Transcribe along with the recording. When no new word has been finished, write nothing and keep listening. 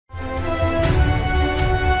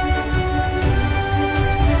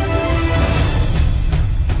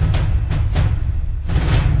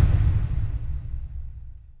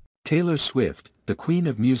Taylor Swift, the Queen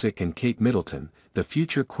of Music, and Kate Middleton, the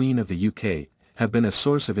future Queen of the UK, have been a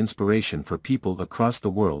source of inspiration for people across the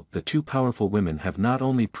world. The two powerful women have not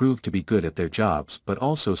only proved to be good at their jobs but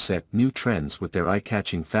also set new trends with their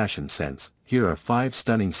eye-catching fashion sense. Here are 5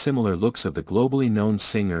 stunning similar looks of the globally known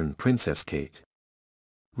singer and Princess Kate.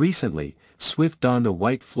 Recently, Swift donned a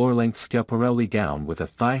white floor-length Schiaparelli gown with a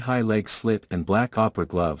thigh-high leg slit and black opera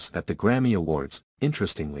gloves at the Grammy Awards.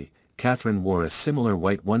 Interestingly, Catherine wore a similar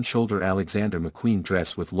white one-shoulder Alexander McQueen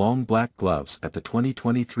dress with long black gloves at the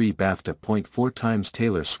 2023 BAFTA. 4 times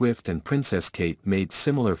Taylor Swift and Princess Kate made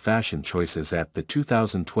similar fashion choices at the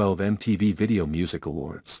 2012 MTV Video Music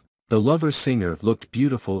Awards. The Lover singer looked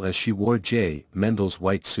beautiful as she wore J. Mendel's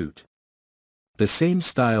white suit. The same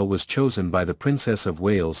style was chosen by the Princess of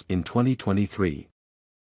Wales in 2023.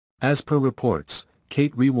 As per reports,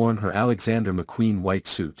 Kate reworn her Alexander McQueen white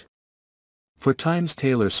suit. 4 times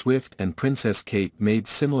Taylor Swift and Princess Kate made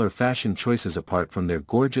similar fashion choices. Apart from their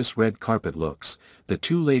gorgeous red carpet looks, the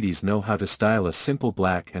two ladies know how to style a simple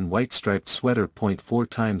black and white striped sweater. 4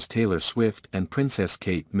 times Taylor Swift and Princess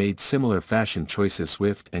Kate made similar fashion choices.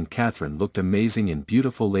 Swift and Catherine looked amazing in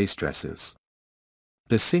beautiful lace dresses.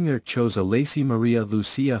 The singer chose a lacy Maria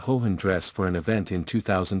Lucia Hohan dress for an event in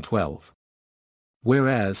 2012.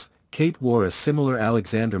 Whereas, Kate wore a similar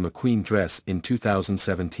Alexander McQueen dress in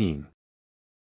 2017.